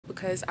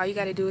because all you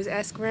gotta do is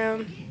ask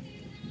around.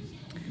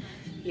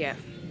 Yeah,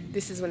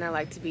 this is when I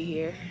like to be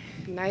here.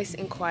 Nice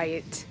and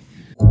quiet.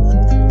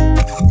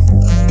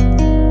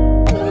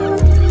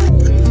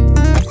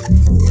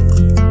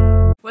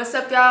 What's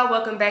up, y'all?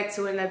 Welcome back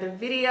to another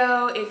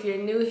video. If you're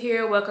new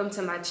here, welcome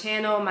to my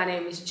channel. My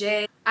name is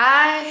Jay.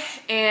 I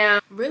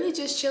am really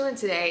just chilling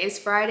today. It's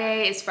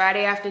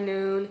Friday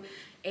afternoon,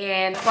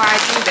 and before I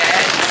do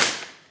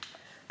that,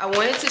 I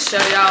wanted to show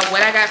y'all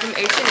what I got from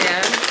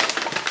H&M,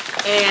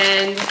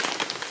 and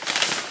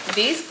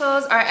these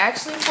clothes are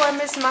actually for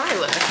Miss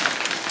Mila.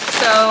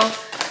 So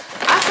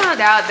I found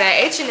out that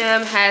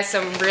H&M has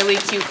some really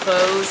cute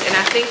clothes, and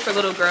I think for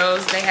little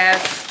girls they have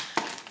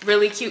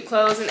really cute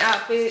clothes and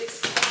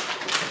outfits.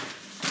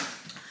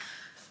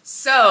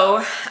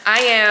 So I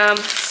am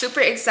super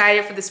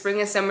excited for the spring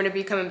and summer to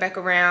be coming back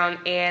around,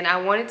 and I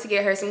wanted to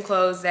get her some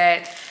clothes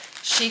that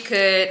she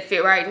could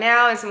fit right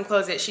now and some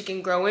clothes that she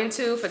can grow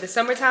into for the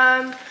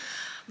summertime.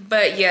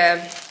 But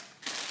yeah,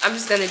 I'm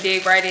just gonna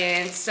dig right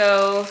in.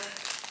 So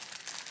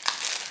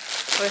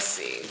let's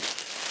see.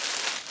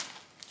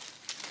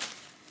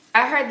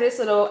 I heard this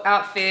little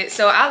outfit.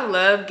 So I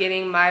love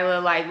getting Mila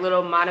like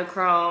little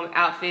monochrome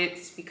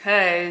outfits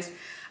because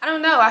I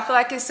don't know, I feel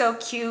like it's so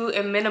cute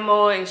and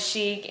minimal and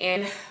chic.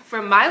 And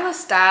for Mila's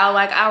style,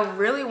 like I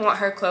really want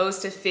her clothes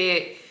to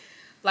fit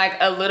like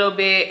a little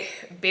bit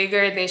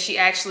bigger than she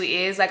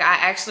actually is. Like I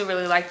actually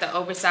really like the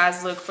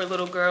oversized look for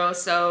little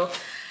girls. So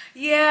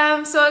yeah,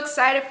 I'm so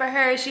excited for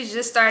her. She's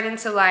just starting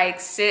to like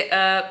sit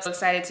up. So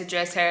excited to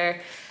dress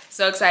her.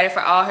 So excited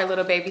for all her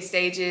little baby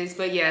stages.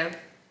 But yeah,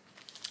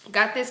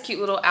 got this cute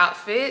little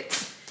outfit.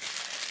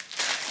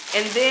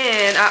 And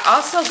then I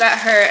also got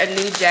her a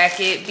new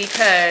jacket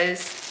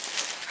because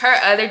her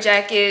other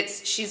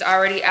jackets she's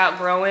already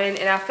outgrowing,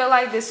 and I feel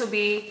like this will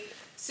be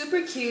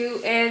super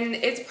cute. And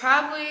it's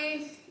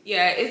probably,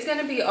 yeah, it's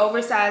gonna be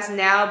oversized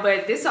now,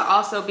 but this will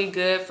also be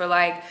good for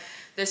like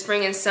the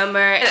spring and summer.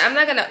 And I'm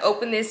not gonna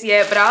open this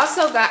yet, but I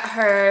also got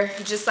her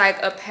just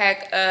like a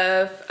pack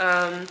of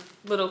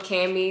little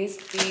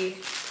camis.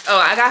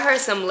 I got her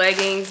some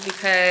leggings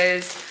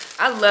because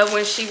I love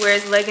when she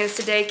wears leggings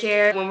to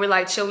daycare. When we're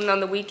like chilling on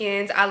the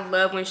weekends, I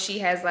love when she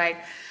has like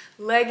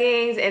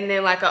leggings and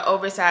then like an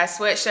oversized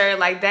sweatshirt.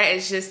 Like that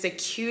is just the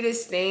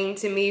cutest thing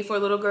to me for a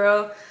little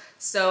girl.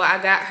 So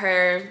I got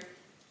her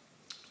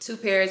 2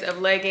 pairs of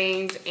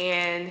leggings,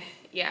 and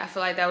yeah, I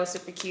feel like that was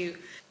super cute.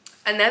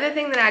 Another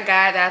thing that I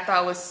got that I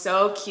thought was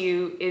so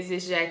cute is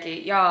this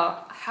jacket.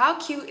 Y'all, how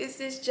cute is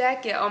this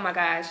jacket? Oh my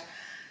gosh.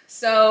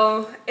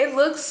 So it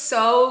looks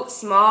so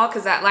small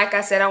because like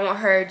I said, I want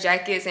her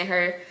jackets and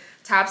her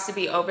tops to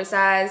be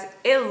oversized.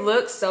 It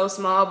looks so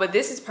small, but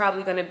this is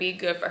probably going to be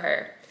good for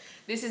her.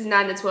 This is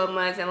 9 to 12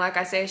 months, and like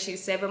I said,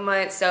 she's 7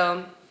 months,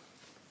 so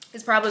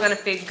it's probably going to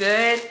fit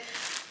good.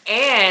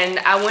 And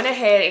I went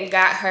ahead and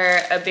got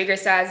her a bigger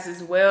size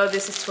as well.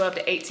 This is 12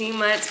 to 18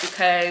 months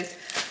because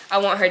I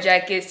want her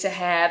jackets to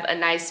have a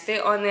nice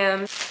fit on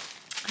them.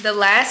 The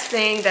last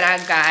thing that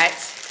I got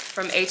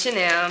from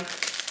H&M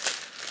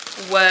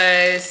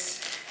was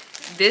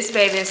this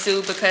bathing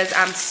suit because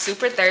I'm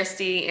super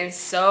thirsty and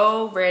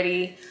so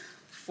ready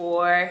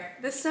for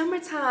the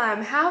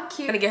summertime. How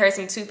cute. I'm gonna get her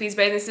some 2-piece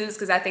bathing suits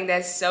because I think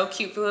that's so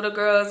cute for little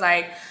girls,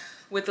 like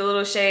with the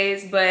little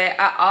shades. But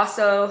I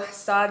also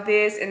saw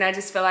this and I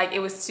just felt like it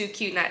was too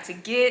cute not to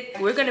get.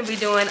 We're gonna be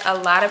doing a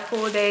lot of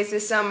pool days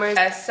this summer.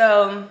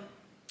 So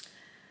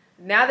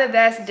now that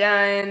that's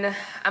done,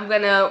 I'm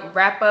gonna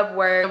wrap up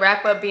work,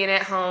 wrap up being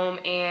at home,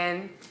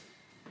 and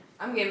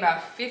I'm getting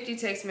about 50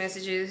 text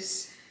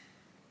messages.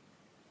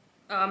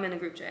 Oh, I'm in a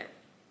group chat.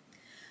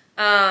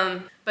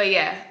 But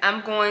yeah,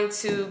 I'm going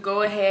to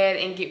go ahead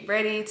and get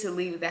ready to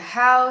leave the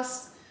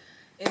house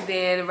and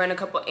then run a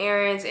couple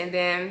errands, and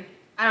then,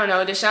 I don't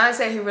know, Deshaun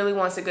said he really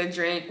wants a good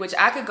drink, which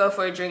I could go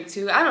for a drink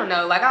too. I don't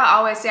know, like I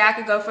always say I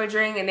could go for a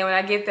drink, and then when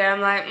I get there, I'm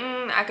like,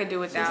 I could do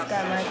without. Just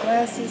got my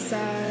glasses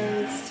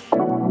sized.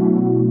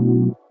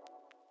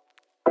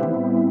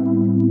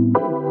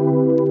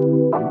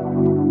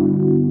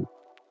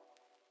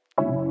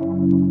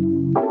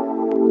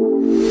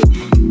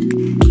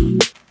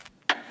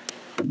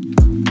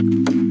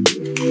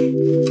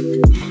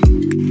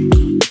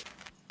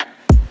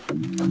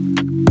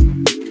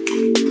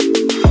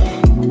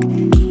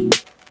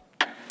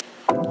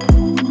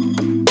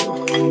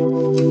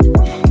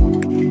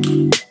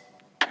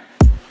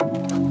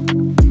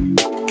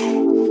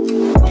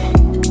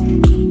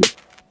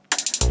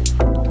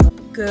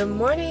 Good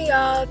morning,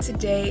 y'all.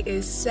 Today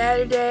is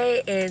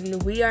Saturday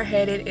and we are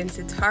headed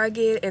into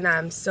Target, and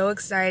I'm so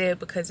excited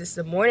because it's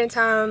the morning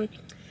time.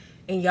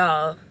 And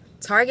y'all,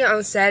 Target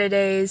on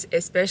Saturdays,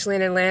 especially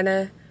in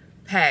Atlanta,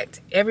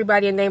 packed.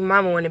 Everybody and their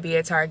mama want to be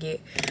at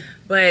Target.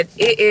 But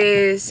it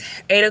is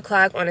 8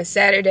 o'clock on a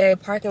Saturday.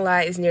 Parking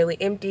lot is nearly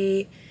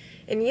empty.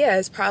 And yeah,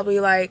 it's probably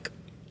like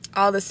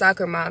all the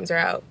soccer moms are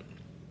out.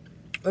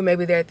 Or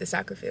maybe they're at the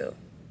soccer field.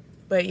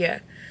 But yeah.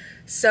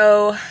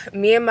 So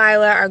me and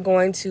Mila are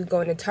going to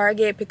go into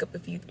Target, pick up a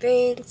few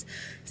things.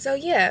 So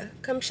yeah,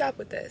 come shop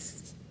with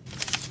us.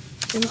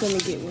 I'm gonna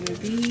get one of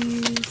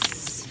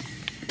these.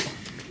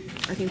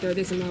 I can throw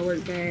this in my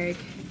work bag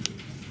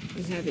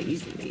and have it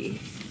easily.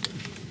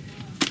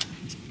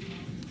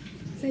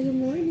 Say good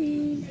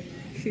morning.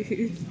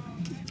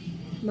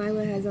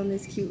 Mila has on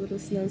this cute little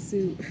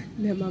snowsuit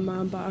that my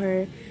mom bought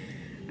her.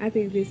 I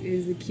think this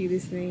is the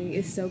cutest thing.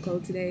 It's so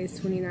cold today. It's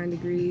 29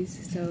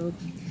 degrees. So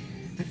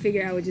I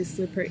figured I would just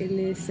slip her in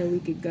this so we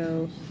could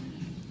go,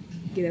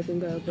 get up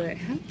and go. But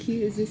how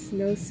cute is this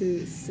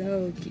snowsuit?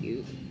 So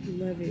cute.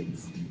 Love it.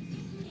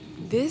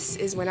 This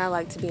is when I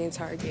like to be in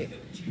Target.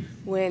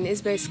 When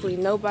it's basically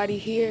nobody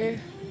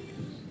here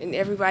and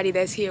everybody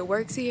that's here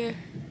works here.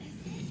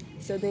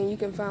 So then you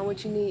can find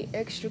what you need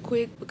extra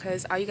quick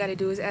because all you gotta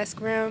do is ask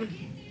around.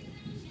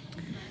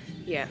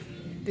 Yeah,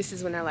 this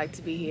is when I like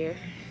to be here.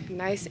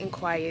 Nice and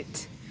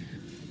quiet.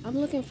 I'm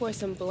looking for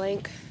some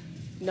blank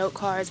note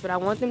cards, but I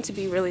want them to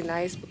be really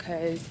nice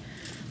because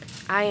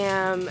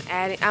I'm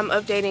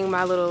updating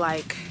my little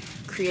like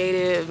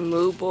creative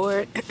mood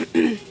board.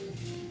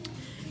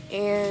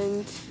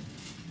 And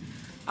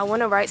I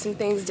want to write some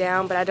things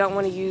down, but I don't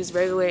want to use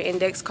regular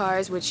index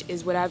cards, which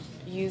is what I've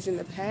used in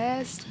the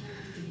past.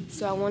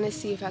 So I want to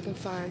see if I can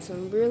find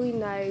some really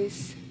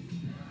nice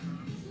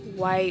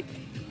white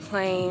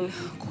plain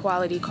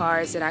quality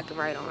cards that I can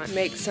write on.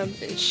 Make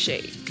something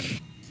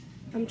shake.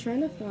 I'm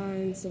trying to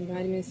find some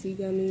vitamin C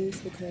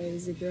gummies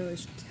because the girl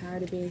is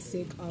tired of being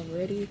sick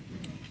already.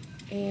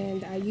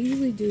 And I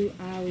usually do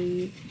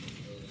Ollie,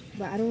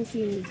 but I don't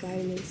see any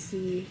vitamin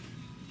C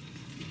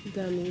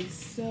gummies.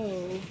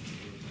 So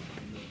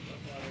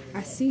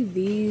I see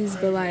these,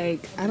 but like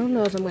I don't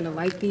know if I'm gonna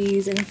like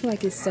these, and I feel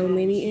like it's so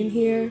many in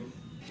here.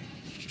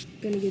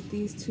 Gonna get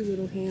these two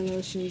little hand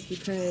lotions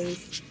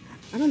because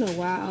I don't know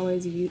why I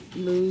always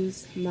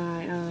lose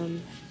my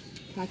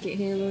pocket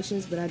hand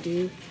lotions, but I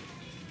do.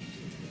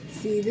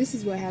 See, this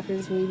is what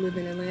happens when you live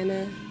in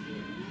Atlanta,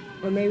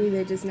 or maybe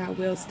they're just not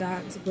well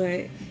stocked,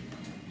 but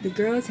the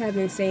girls have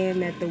been saying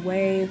that the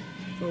way,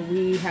 or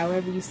we,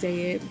 however you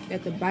say it,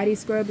 that the body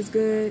scrub is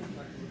good.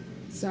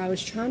 So I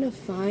was trying to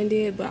find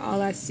it, but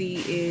all I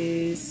see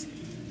is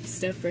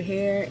stuff for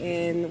hair.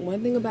 And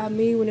one thing about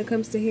me when it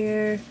comes to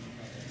hair,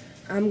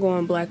 I'm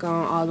going black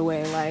on all the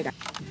way. Like, I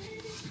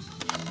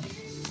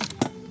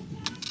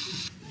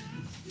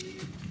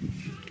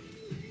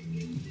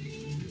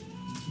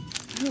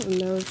don't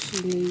know if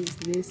she needs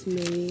this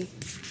many.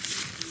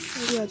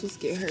 Maybe I'll just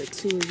get her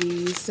 2 of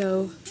these.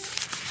 So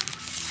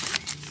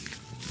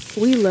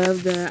we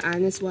love the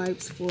Honest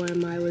wipes for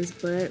Mila's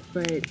butt,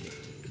 but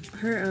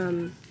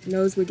her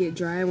nose would get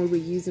dry and we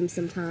would use them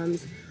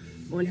sometimes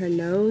on her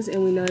nose,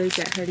 and we noticed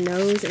that her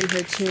nose and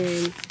her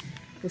chin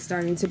was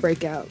starting to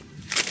break out.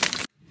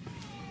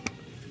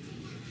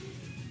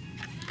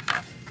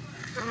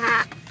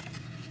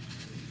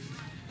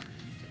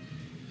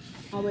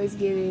 Always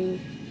getting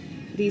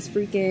these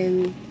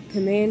freaking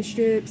command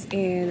strips,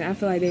 and I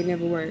feel like they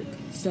never work,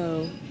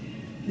 so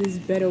this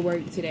better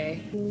work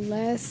today.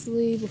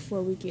 Lastly,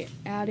 before we get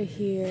out of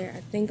here,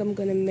 I think I'm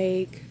gonna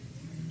make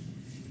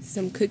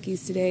some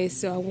cookies today,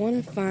 so I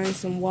want to find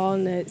some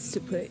walnuts to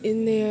put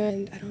in there,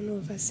 and I don't know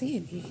if I see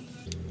any.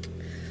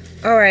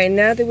 Alright,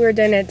 now that we're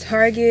done at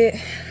Target,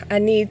 I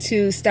need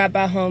to stop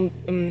by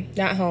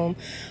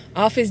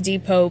Office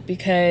Depot,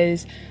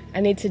 because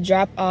I need to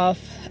drop off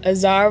a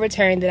Zara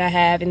return that I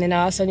have, and then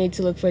I also need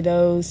to look for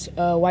those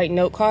white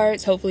note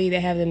cards. Hopefully they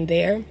have them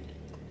there.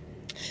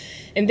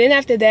 And then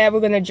after that, we're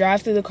going to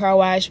drive through the car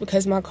wash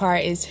because my car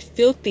is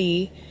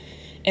filthy.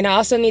 And I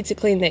also need to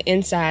clean the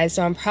inside,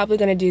 so I'm probably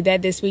going to do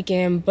that this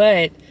weekend.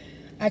 But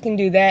I can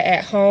do that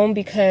at home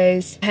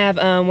because I have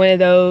one of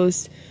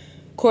those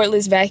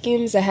cordless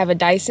vacuums. I have a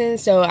Dyson,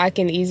 so I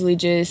can easily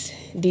just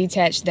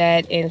detach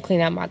that and clean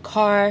out my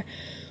car,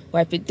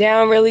 wipe it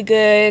down really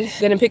good. I'm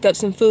going to pick up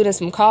some food and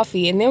some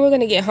coffee, and then we're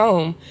going to get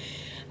home.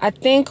 I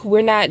think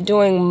we're not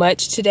doing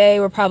much today.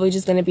 We're probably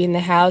just going to be in the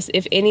house.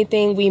 If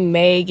anything, we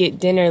may get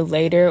dinner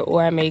later,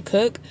 or I may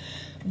cook.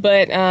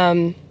 But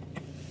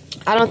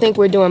I don't think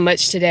we're doing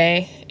much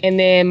today. And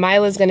then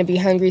Mila's going to be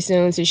hungry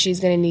soon, so she's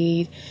going to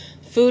need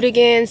food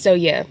again. So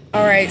yeah.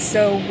 Alright,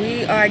 so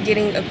we are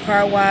getting a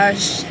car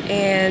wash,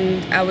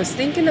 and I was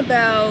thinking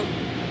about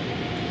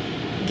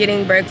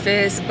getting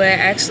breakfast, but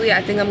actually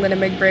I think I'm going to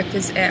make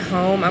breakfast at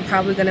home. I'm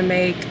probably going to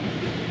make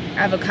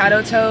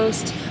avocado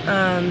toast.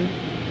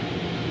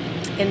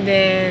 And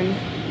then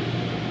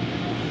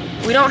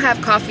we don't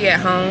have coffee at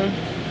home.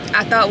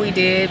 I thought we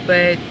did,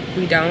 but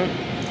we don't.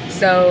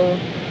 So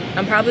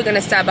I'm probably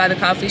gonna stop by the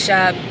coffee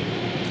shop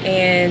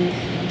and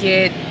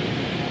get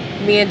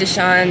me and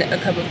Deshaun a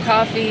cup of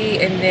coffee,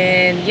 and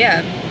then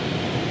yeah.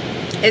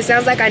 It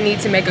sounds like I need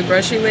to make a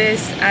grocery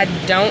list. I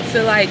don't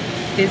feel like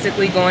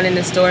physically going in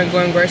the store and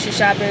going grocery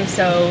shopping,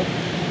 so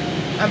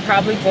I'm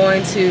probably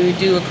going to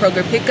do a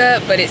Kroger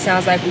pickup, but it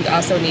sounds like we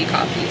also need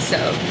coffee, so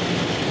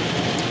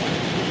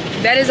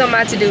that is on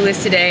my to-do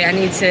list today. I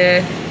need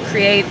to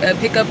create a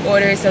pickup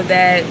order so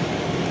that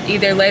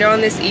either later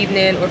on this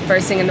evening or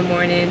first thing in the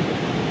morning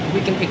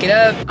we can pick it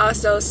up.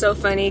 Also, so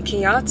funny, can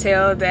y'all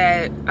tell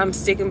that I'm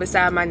sticking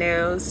beside my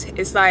nails?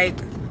 It's like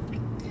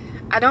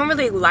I don't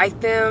really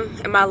like them.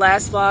 In my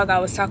last vlog I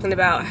was talking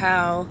about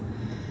how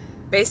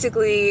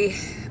Basically,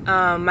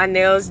 my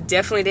nails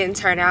definitely didn't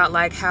turn out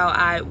like how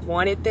I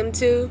wanted them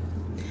to.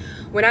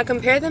 When I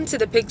compare them to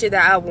the picture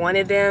that I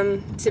wanted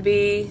them to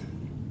be,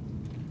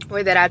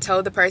 or that I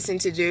told the person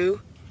to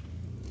do,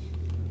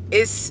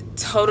 it's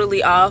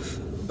totally off.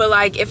 But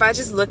like, if I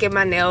just look at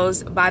my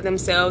nails by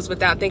themselves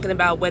without thinking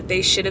about what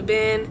they should have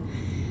been,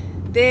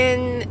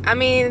 then I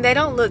mean, they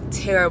don't look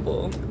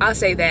terrible. I'll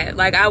say that.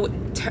 Like, I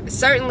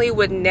certainly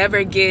would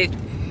never get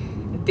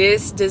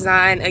this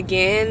design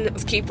again.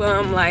 Let's keep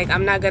them. Like,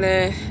 I'm not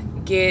gonna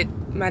get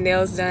my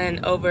nails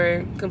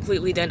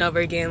completely done over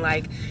again.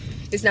 Like,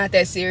 it's not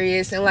that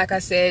serious. And like I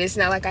said, it's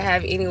not like I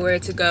have anywhere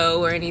to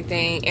go or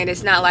anything, and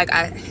it's not like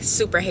I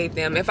super hate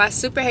them. If I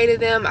super hated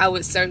them, I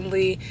would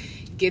certainly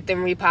get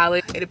them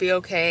repolished. It'll be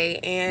okay,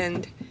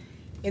 and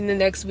in the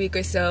next week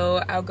or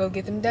so I'll go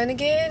get them done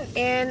again,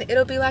 and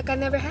it'll be like I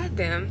never had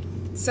them.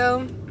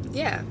 So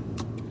yeah,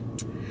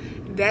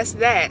 that's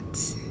that.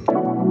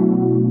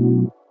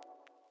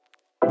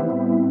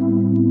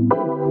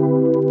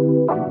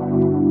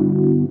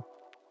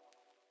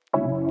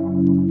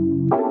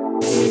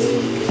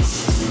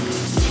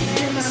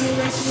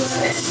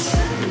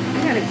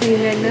 You gotta clean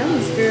that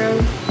nose, girl.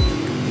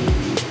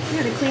 You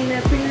gotta clean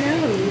that pretty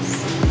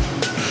nose.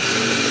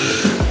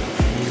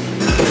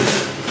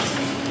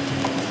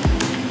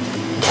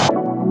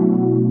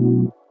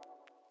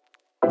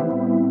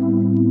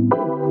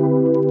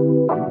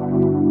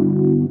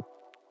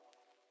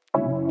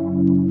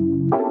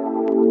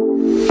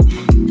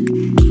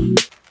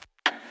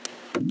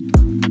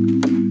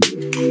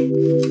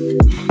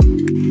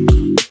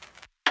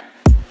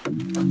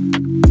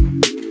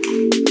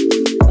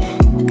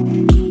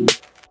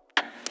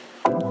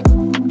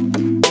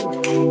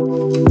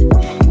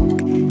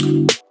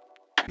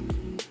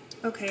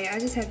 Okay, I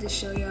just have to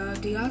show y'all.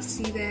 Do y'all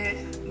see that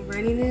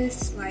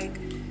runniness? Like,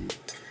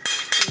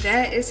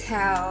 that is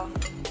how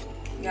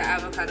your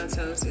avocado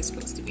toast is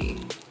supposed to be.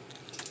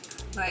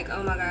 Like,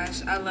 oh my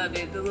gosh, I love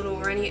it. The little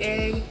runny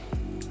egg,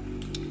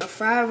 a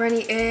fried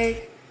runny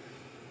egg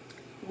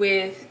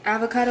with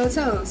avocado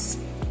toast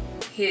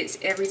hits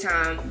every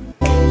time.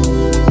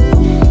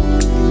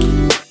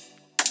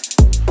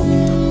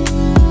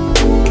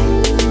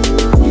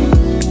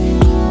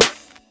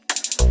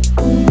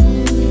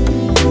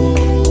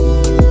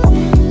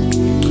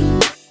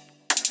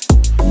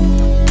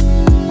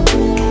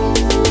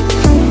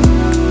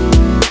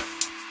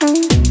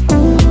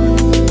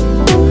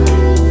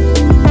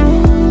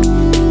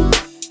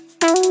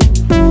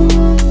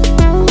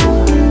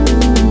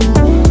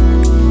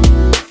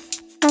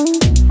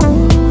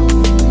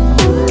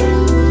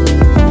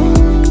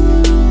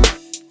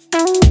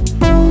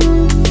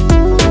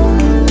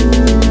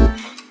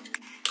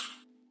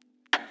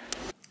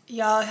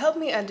 Y'all, help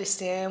me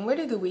understand, where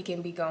did the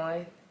weekend be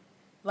going?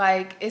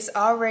 Like, it's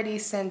already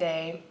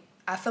Sunday.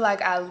 I feel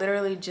like I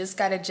literally just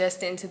got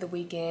adjusted into the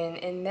weekend,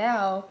 and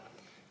now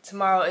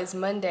tomorrow is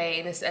Monday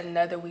and it's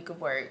another week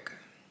of work.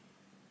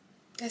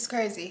 That's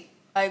crazy.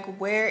 Like,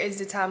 where is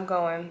the time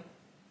going?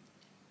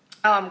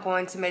 Now I'm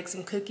going to make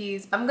some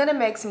cookies. I'm gonna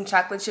make some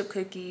chocolate chip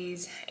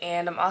cookies,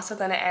 and I'm also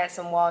gonna add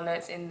some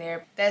walnuts in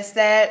there. That's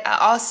that. I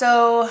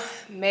also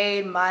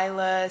made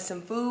Mila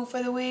some food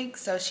for the week,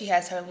 so she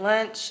has her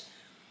lunch,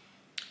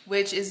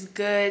 which is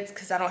good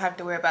because I don't have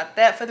to worry about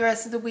that for the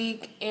rest of the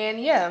week.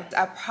 And yeah,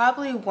 I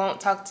probably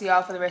won't talk to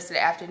y'all for the rest of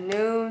the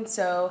afternoon,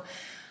 so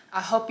I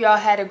hope y'all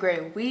had a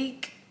great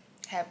week.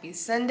 Happy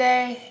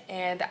Sunday,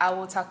 and I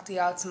will talk to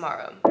y'all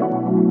tomorrow.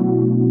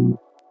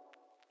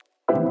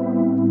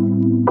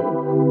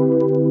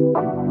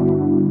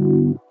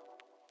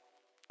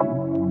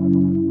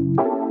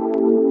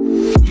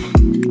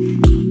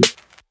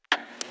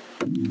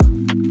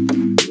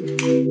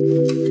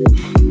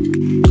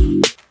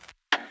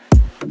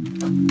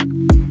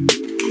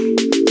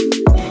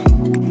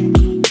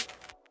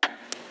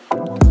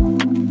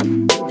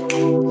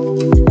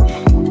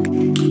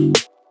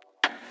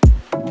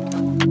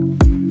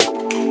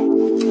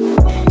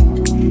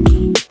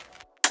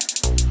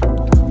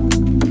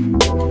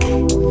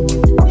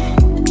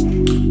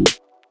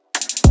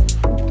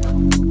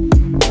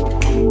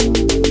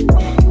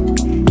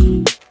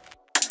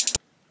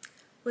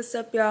 What's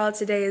up, y'all?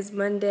 Today is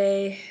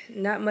Monday.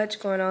 Not much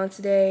going on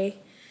today.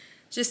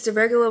 Just a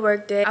regular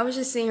work day. I was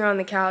just sitting here on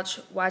the couch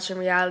watching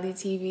reality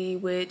TV,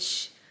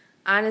 which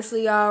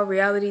honestly, y'all,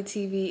 reality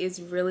TV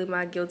is really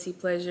my guilty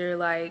pleasure.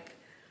 Like,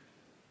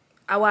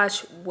 I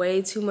watch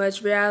way too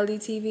much reality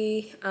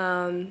TV,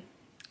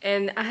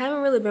 and I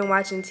haven't really been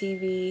watching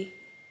TV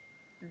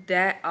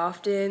that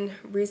often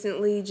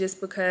recently,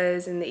 just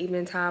because in the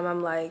evening time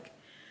I'm like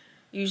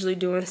usually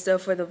doing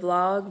stuff for the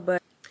vlog.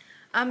 But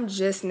I'm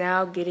just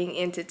now getting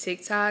into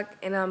TikTok,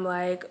 and I'm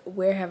like,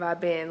 where have I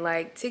been?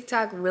 Like,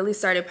 TikTok really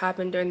started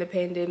popping during the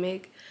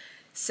pandemic,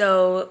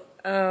 so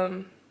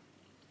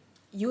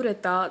you would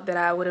have thought that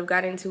I would have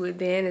got into it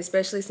then,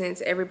 especially since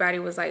everybody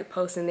was like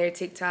posting their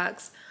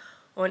TikToks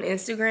on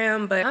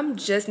Instagram. But I'm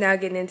just now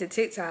getting into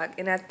TikTok,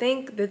 and I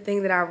think the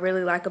thing that I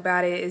really like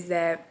about it is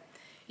that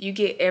you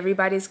get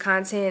everybody's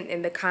content,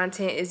 and the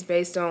content is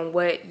based on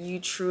what you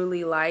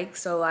truly like.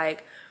 So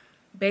like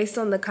based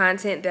on the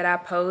content that I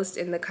post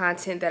and the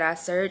content that I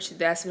search,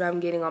 that's what I'm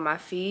getting on my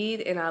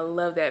feed, and I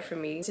love that for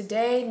me.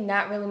 Today,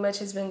 not really much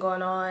has been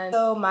going on.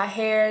 So my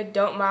hair,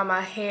 don't mind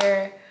my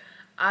hair.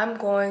 I'm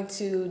going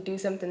to do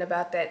something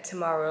about that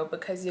tomorrow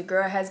because your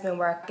girl has been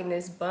rocking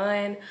this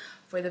bun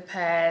for the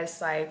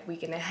past like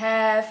week and a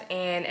half,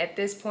 and at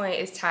this point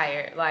it's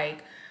tired.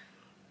 Like,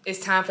 it's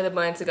time for the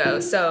bun to go.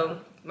 So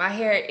my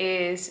hair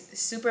is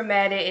super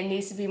matted. It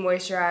needs to be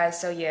moisturized.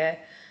 So yeah,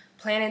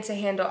 planning to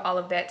handle all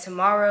of that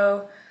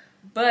tomorrow,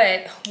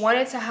 but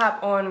wanted to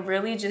hop on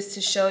really just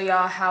to show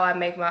y'all how I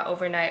make my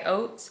overnight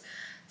oats.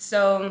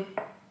 So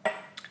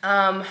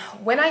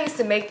when I used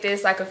to make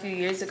this like a few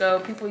years ago,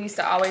 people used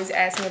to always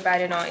ask me about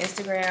it on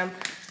Instagram.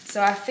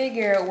 So I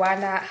figured why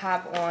not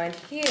hop on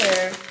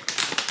here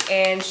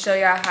and show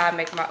y'all how I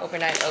make my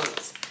overnight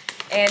oats.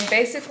 And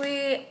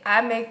basically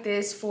I make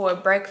this for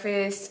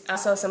breakfast. I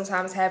also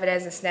sometimes have it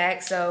as a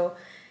snack. So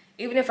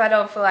even if I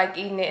don't feel like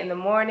eating it in the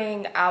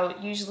morning, I'll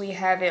usually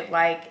have it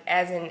like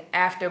as an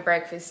after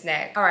breakfast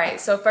snack. All right,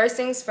 so first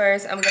things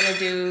first, I'm gonna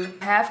do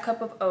half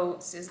cup of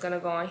oats is gonna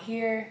go on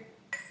here.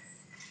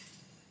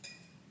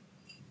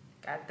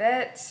 Got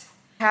that.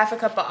 Half a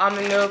cup of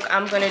almond milk.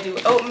 I'm gonna do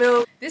oat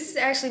milk. This is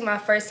actually my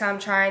first time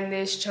trying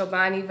this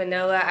Chobani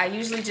vanilla. I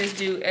usually just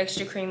do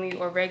extra creamy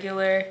or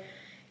regular,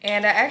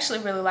 and I actually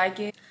really like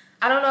it.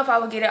 I don't know if I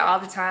will get it all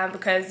the time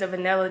because the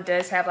vanilla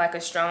does have like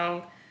a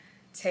strong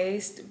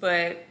taste,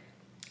 but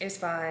it's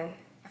fine.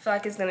 I feel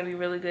like it's gonna be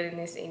really good in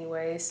this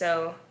anyway.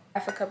 So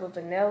half a cup of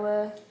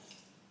vanilla,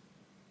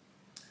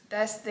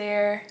 that's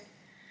there.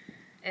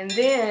 And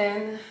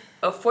then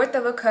 1/4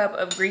 of a cup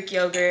of Greek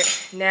yogurt.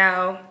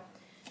 Now,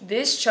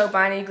 this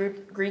Chobani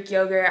Greek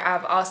yogurt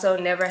I've also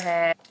never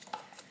had.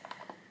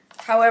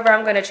 However,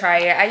 I'm gonna try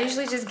it. I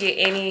usually just get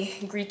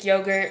any Greek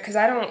yogurt because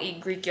I don't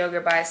eat Greek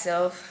yogurt by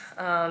itself.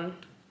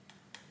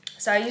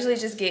 So I usually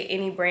just get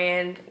any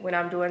brand when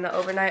I'm doing the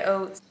overnight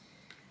oats.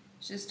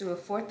 Just do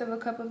 1/4 of a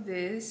cup of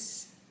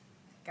this.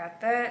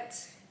 Got that.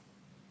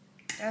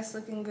 That's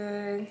looking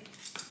good.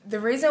 The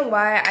reason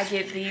why I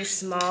get these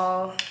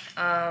small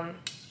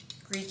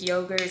Greek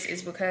yogurts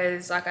is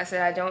because, like I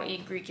said, I don't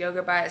eat Greek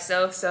yogurt by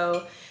itself.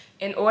 So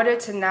in order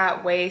to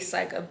not waste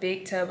like a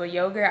big tub of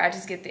yogurt, I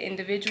just get the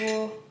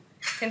individual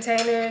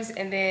containers,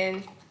 and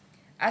then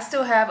I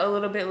still have a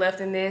little bit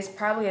left in this,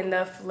 probably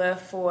enough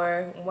left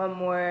for one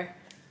more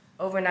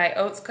overnight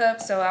oats cup.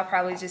 So I'll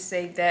probably just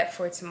save that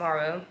for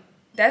tomorrow.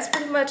 That's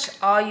pretty much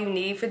all you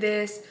need for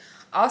this.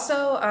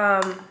 Also,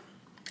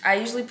 I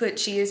usually put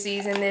chia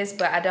seeds in this,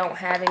 but I don't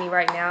have any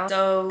right now.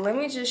 So let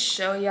me just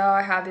show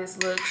y'all how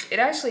this looks. It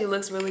actually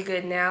looks really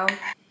good now.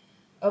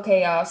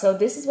 Okay, y'all, so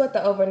this is what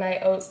the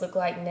overnight oats look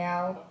like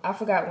now. I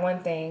forgot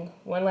one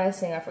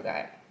last thing I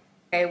forgot.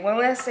 Okay, one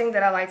last thing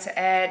that I like to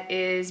add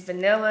is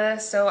vanilla.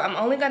 So I'm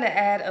only gonna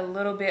add a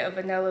little bit of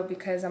vanilla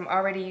because I'm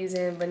already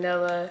using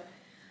vanilla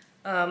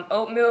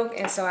oat milk,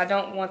 and so I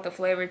don't want the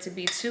flavor to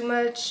be too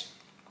much.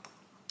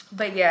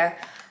 But yeah,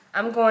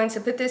 I'm going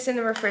to put this in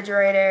the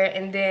refrigerator,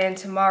 and then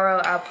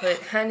tomorrow I'll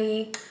put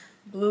honey,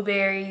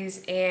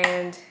 blueberries,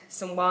 and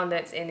some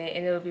walnuts in it,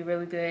 and it'll be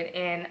really good.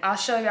 And I'll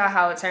show y'all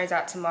how it turns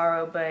out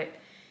tomorrow, but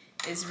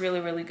it's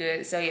really, really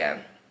good. So yeah.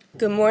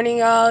 Good morning,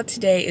 y'all.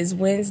 Today is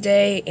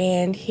Wednesday,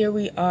 and here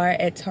we are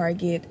at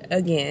Target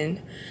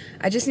again.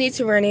 I just need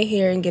to run in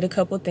here and get a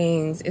couple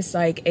things. It's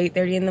like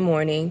 8:30 in the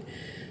morning.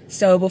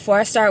 So before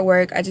I start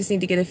work, I just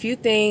need to get a few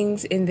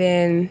things, and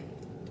then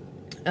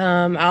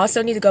I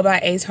also need to go by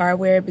Ace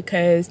Hardware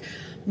because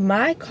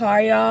my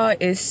car, y'all,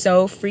 is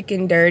so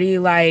freaking dirty.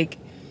 Like,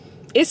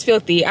 it's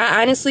filthy.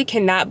 I honestly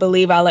cannot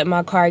believe I let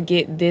my car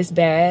get this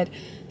bad.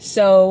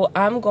 So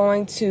I'm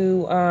going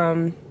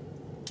to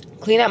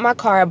clean up my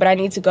car, but I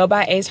need to go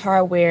by Ace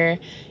Hardware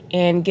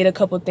and get a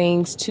couple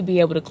things to be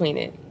able to clean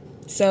it.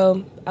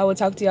 So I will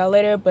talk to y'all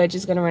later, but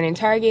just gonna run in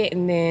Target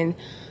and then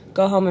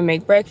go home and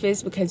make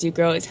breakfast because your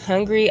girl is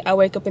hungry. I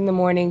wake up in the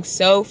morning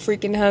so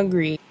freaking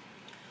hungry.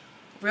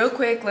 Real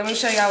quick, let me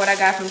show y'all what I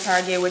got from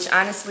Target, which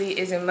honestly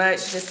isn't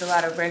much, just a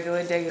lot of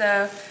regular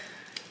stuff.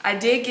 I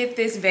did get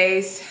this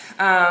vase,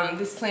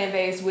 this plant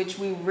vase, which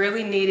we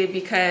really needed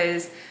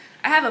because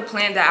I have a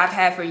plant that I've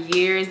had for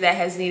years that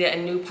has needed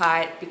a new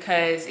pot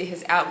because it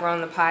has outgrown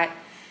the pot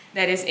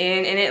that it's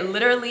in, and it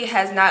literally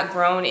has not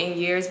grown in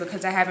years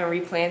because I haven't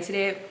replanted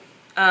it.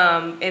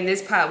 And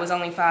this pot was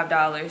only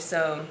 $5,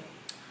 so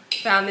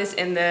found this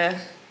in the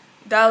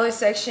dollar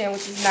section,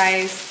 which is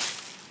nice.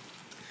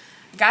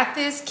 Got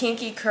this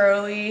Kinky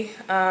Curly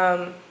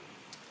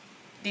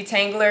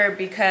detangler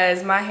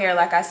because my hair,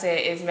 like I said,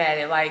 is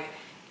matted. Like,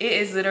 it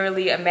is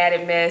literally a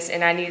matted mess,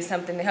 and I need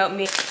something to help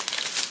me.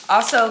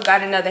 Also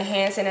got another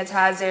hand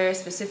sanitizer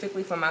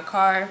specifically for my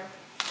car.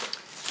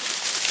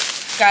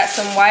 Got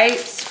some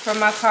wipes for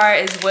my car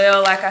as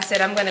well. Like I said,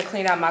 I'm gonna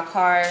clean out my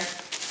car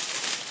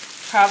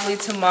probably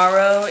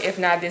tomorrow, if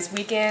not this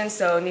weekend,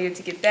 so needed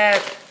to get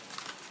that.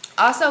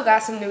 Also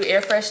got some new air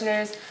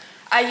fresheners.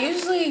 I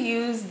usually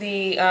use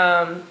the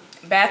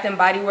Bath and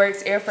Body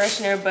Works air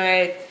freshener,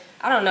 but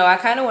I don't know, I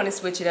kind of want to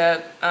switch it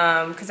up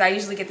because I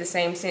usually get the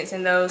same scents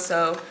in those.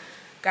 So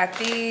got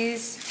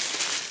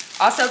these.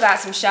 Also got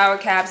some shower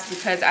caps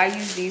because I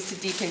use these to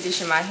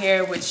decondition my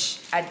hair, which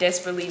I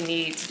desperately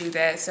need to do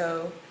that.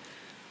 So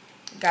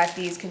got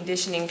these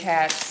conditioning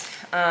caps.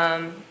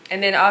 And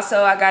then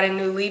also I got a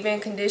new leave-in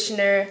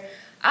conditioner.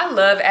 I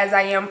love As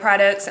I Am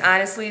products,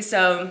 honestly,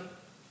 so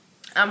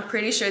I'm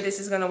pretty sure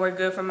this is gonna work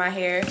good for my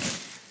hair.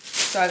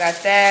 So I got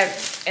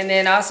that. And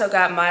then also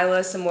got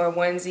Mila some more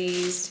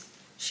onesies.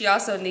 She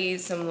also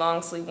needs some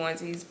long sleeve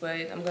onesies,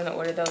 but I'm gonna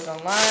order those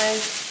online.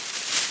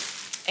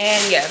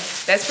 And yeah,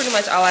 that's pretty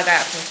much all I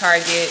got from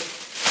Target.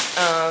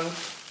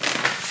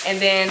 And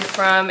then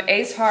from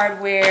Ace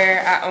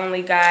Hardware, I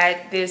only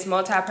got this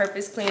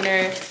multi-purpose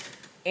cleaner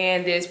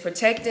and this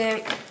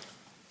protectant.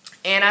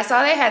 And I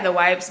saw they had the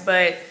wipes,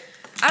 but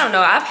I don't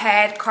know, I've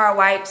had car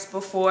wipes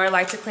before,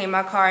 like to clean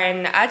my car,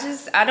 and I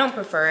don't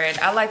prefer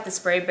it. I like the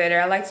spray better.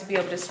 I like to be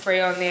able to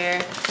spray on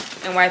there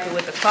and wipe it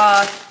with the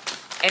cloth.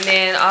 And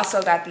then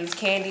also got these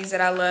candies that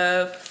I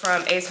love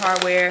from Ace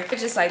Hardware. They're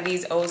just like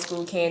these old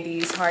school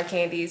candies, hard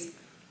candies.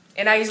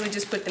 And I usually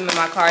just put them in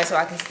my car so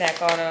I can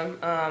snack on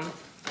them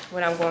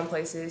when I'm going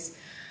places.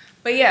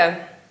 But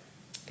yeah,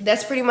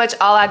 that's pretty much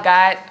all I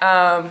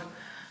got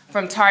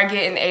from Target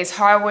and Ace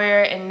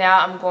Hardware. And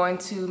now I'm going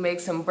to make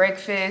some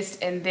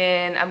breakfast and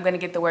then I'm gonna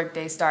get the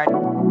workday started.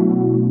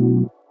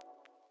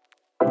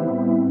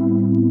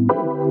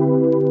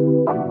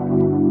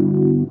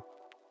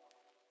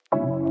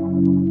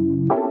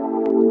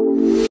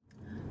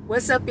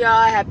 What's up,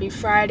 y'all? Happy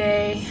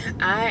Friday.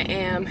 I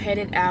am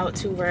headed out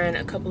to run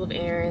a couple of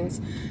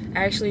errands.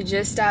 I actually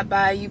just stopped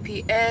by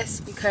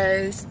UPS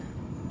because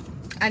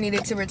I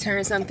needed to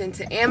return something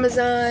to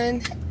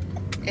Amazon.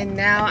 And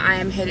now I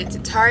am headed to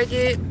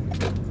Target.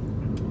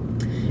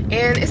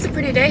 And it's a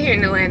pretty day here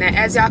in Atlanta.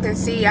 As y'all can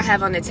see, I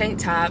have on a tank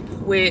top,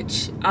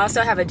 which I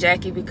also have a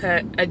jacket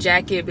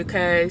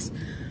because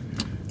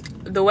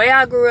the way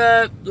I grew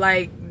up,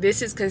 like,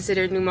 this is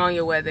considered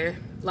pneumonia weather.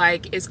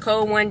 Like, it's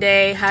cold one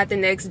day, hot the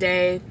next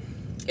day.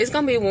 It's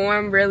gonna be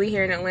warm really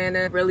here in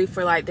Atlanta, really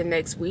for like the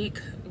next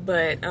week.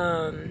 But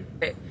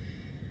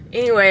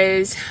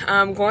anyways,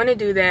 I'm going to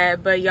do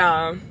that. But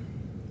y'all,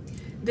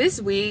 this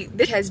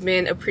has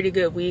been a pretty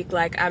good week,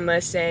 like, I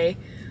must say.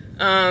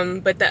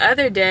 But the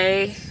other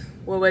day,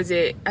 what was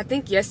it? I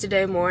think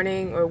yesterday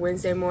morning or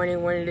Wednesday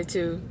morning, one of the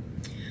two,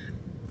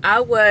 I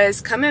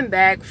was coming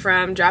back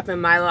from dropping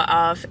Mila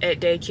off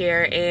at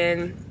daycare,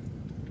 and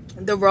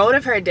the road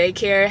of her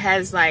daycare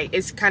has, like,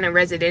 it's kind of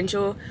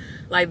residential.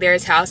 Like,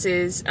 there's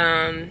houses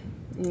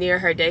near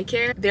her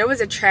daycare. There was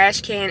a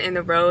trash can in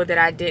the road that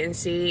I didn't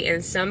see,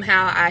 and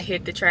somehow I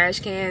hit the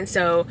trash can.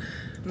 So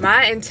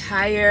my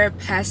entire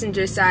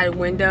passenger side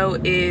window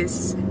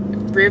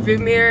rearview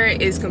mirror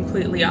is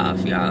completely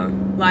off, y'all.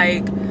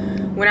 Like,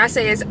 when I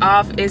say it's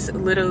off, it's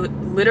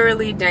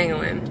literally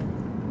dangling.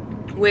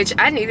 Which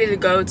I needed to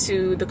go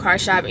to the car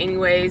shop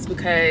anyways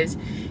because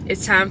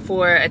it's time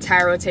for a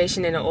tire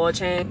rotation and an oil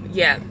change.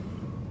 Yeah.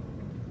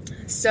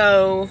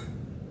 So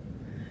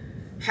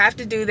have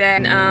to do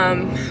that.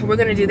 We're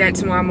gonna do that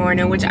tomorrow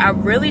morning, which I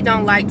really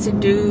don't like to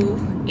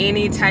do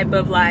any type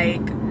of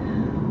like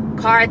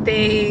car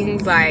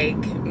things, like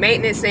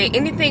maintenance thing,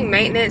 anything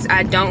maintenance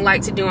I don't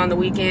like to do on the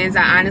weekends.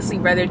 I honestly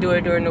rather do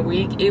it during the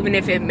week, even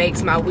if it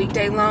makes my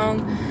weekday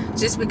long,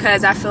 just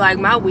because I feel like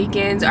my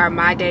weekends are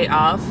my day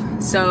off.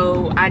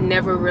 So I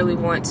never really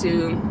want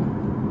to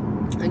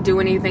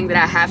do anything that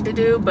I have to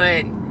do,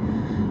 but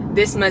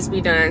this must be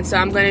done. So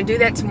I'm going to do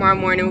that tomorrow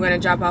morning. We're going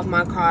to drop off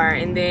my car,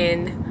 and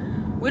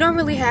then we don't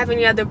really have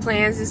any other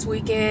plans this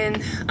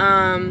weekend.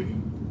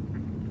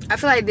 I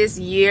feel like this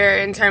year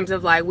in terms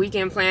of like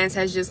weekend plans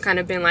has just kind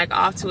of been like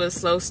off to a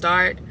slow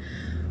start,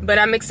 but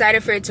I'm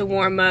excited for it to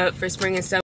warm up for spring and summer.